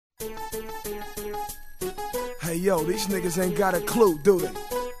Hey yo, these niggas ain't got a clue, do they?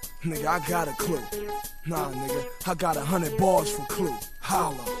 Nigga, I got a clue. Nah, nigga, I got 100 bars for clue.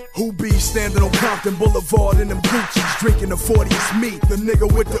 Holla. Who be standing on Compton Boulevard in them Gucci's, drinking the 40, it's me, the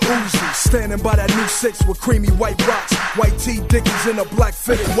nigga with the Uzi. Standing by that new 6 with creamy white rocks, white tee Dickies and a black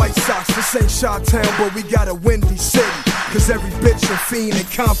fitted white socks. This ain't Chi-Town, but we got a windy city, cause every bitch and fiend in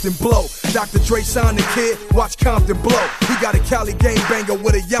Compton blow. Dr. Dre signed the kid, watch Compton blow. He got a Cali gangbanger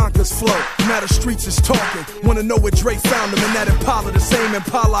with a Yonkers flow. Now the streets is talking, wanna know where Dre found him. And that Impala, the same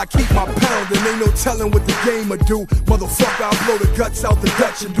Impala I keep my poundin'. Ain't no telling what the game'll do. Motherfucker, I'll blow the guts out the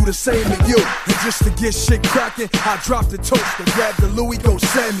Dutch and do the same to you. And just to get shit crackin', I drop the toaster, grab the Louis, go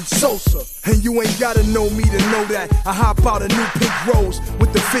Sammy Sosa. And you ain't gotta know me to know that I hop out a new pink rose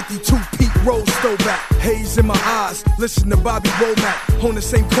with the 52 Pete Rose throwback. Haze in my eyes, listen to Bobby Womack on the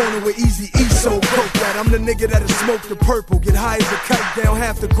same corner where Eazy-E sold coke at. I'm the nigga that'll smoke the purple, get high as a kite, down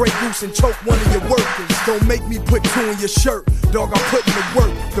half the Grey Goose and choke one of your workers. Don't make me put 2 in your shirt, dog, I put in the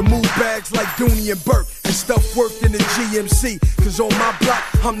work. The move bags like Dooney and Burke, and stuff worked in the GMC. Cause on my block,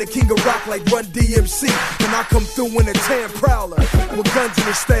 I'm the king of rock like Run DMC. And I come through in a tan prowler with guns in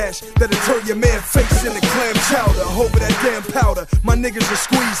the stash that'll turn your man face into clam chowder. Over that damn powder, my niggas are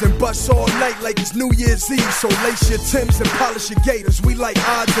squeezing, bust all night like it's New Year's Eve. So lace your Timbs and polish your Gators. We like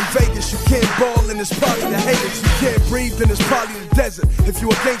odds in Vegas. You can't ball and it's probably the haters. You can't breathe and it's probably the desert. If you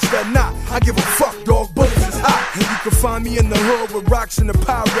a gangster or not, I give a fuck, dog. Bullets is hot. And you can find me in the hood with rocks and the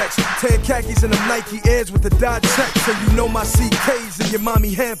Pyrex, tan khakis and the Nike Airs with the Dodge checks. And you know my CK's in your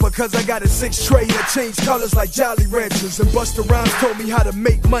mommy hamper, cause I got a 6 tray that change colors like Jolly Ranchers. And Busta Rhymes told me how to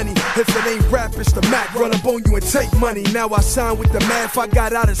make money. If it ain't rap, it's the Mac. Run up on you and take money. Now I sign with the math, I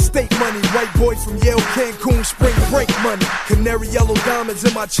got out of state money. White boy from Yale, Cancun, spring break money. Canary yellow diamonds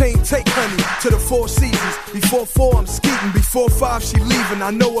in my chain, take honey. To the 4 seasons, before 4 I'm skeeting, before 5 she leaving.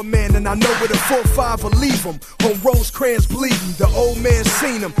 I know a man and I know where the 4-5 will leave him. On Rosecrans bleeding, the old man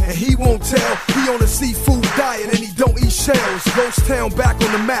seen him and he won't tell. He on a seafood diet and he don't eat shells. Ghost town back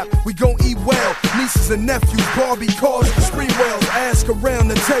on the map, we gon' eat well. Nieces and nephews, Barbie cars and spree wells. Ask around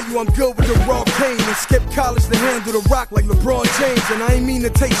to tell you I'm good with the raw cane. And skip college to handle the rock like LeBron James. And I ain't mean to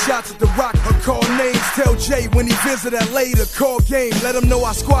take shots at the rock or call names. Tell Jay when he visit LA to call game. Let him know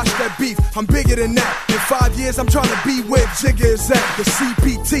I squashed that beef, I'm bigger than that. In 5 years I'm trying to be where Jigga is at. The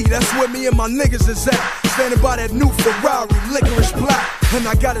CPT, that's where me and my niggas is at. Standing by that new Ferrari, licorice black. And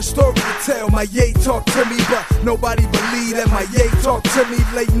I got a story to tell, my yay talk to me, but nobody believe that my yay talk to me.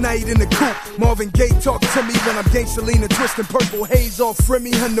 Late night in the coupe, Marvin Gaye talk to me when I'm gangsta-leaning, twisting purple haze off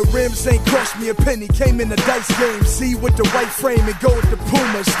Remy. And the rims ain't cost me a penny, came in the dice game. See with the right frame and go with the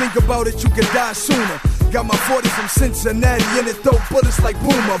Pumas. Think about it, you could die sooner. Got my 40 from Cincinnati and it throw bullets like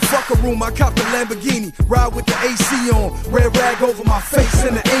Boomer. Fuck a room, I cop the Lamborghini, ride with the AC on, red rag over my face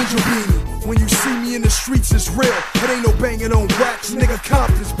and the angel beanie. When you see me in the streets, it's real. It ain't no banging on wax, nigga,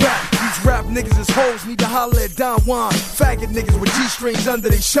 Compton's back. These rap niggas is hoes, need to holler at Don Juan. Faggot niggas with G-strings under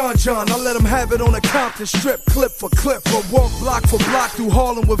they Sean John. I let them have it on a Compton strip, clip for clip. Or walk block for block through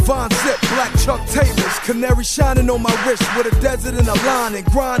Harlem with Von Zip. Black Chuck Taylors, canary shining on my wrist with a desert and a line and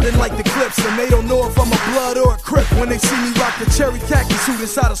grinding like the Clips. And they don't know if I'm a blood or a Crip when they see me rock the cherry khaki suit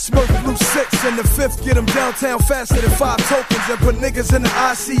inside a Smurf blue 6. And the 5th get them downtown faster than 5 tokens. And put niggas in the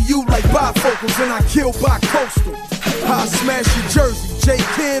ICU like bifocals. And I kill by coastal. I smash your jersey,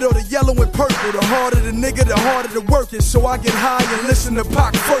 J-Kid or the yellow and purple. The harder the nigga, the harder the work is. So I get high and listen to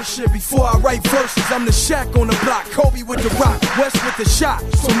Pac first shit before I write verses. I'm the Shaq on the block, Kobe with the rock, West with the shot.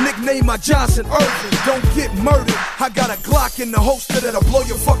 So nickname my Johnson Irvin. Don't get murdered. I got a Glock in the holster that'll blow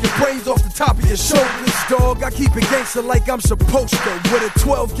your fucking brains off the top of your shoulders. Dog, I keep it gangster like I'm supposed to. With a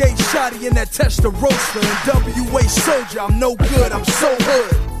 12-gauge shotty in that tester roaster. And WA soldier, I'm no good, I'm so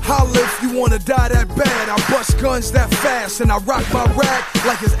hood. Holla if you wanna die that bad. I bust guns that fast and I rock my rag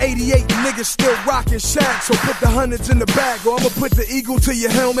like it's 88 niggas still rockin' Shaq. So put the hundreds in the bag or I'ma put the eagle to your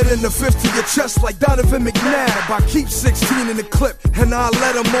helmet and the 5th to your chest like Donovan McNabb. I keep 16 in the clip and I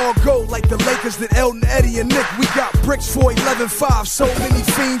let them all go like the Lakers did Elton, Eddie and Nick. We got bricks for 11-5. So many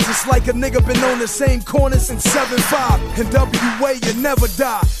fiends, it's like a nigga been on the same corner since 7-5. In WA you never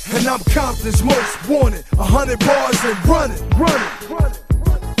die and I'm Compton's most wanted. 100 bars and running.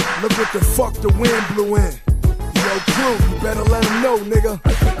 Look what the fuck the wind blew in. Yo, crew, you better let him know, nigga.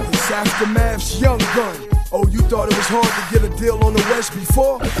 It's Aftermath's Young Gun. Oh, you thought it was hard to get a deal on the West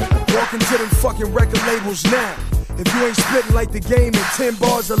before? Walk into them fucking record labels now. If you ain't spitting like the game in 10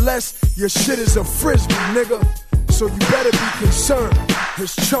 bars or less, your shit is a frisbee, nigga. So you better be concerned.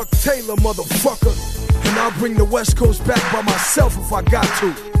 It's Chuck Taylor, motherfucker. And I'll bring the West Coast back by myself if I got to.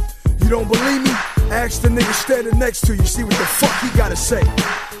 You don't believe me? Ask the nigga standing next to you, see what the fuck he gotta say.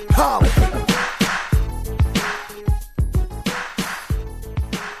 Holla.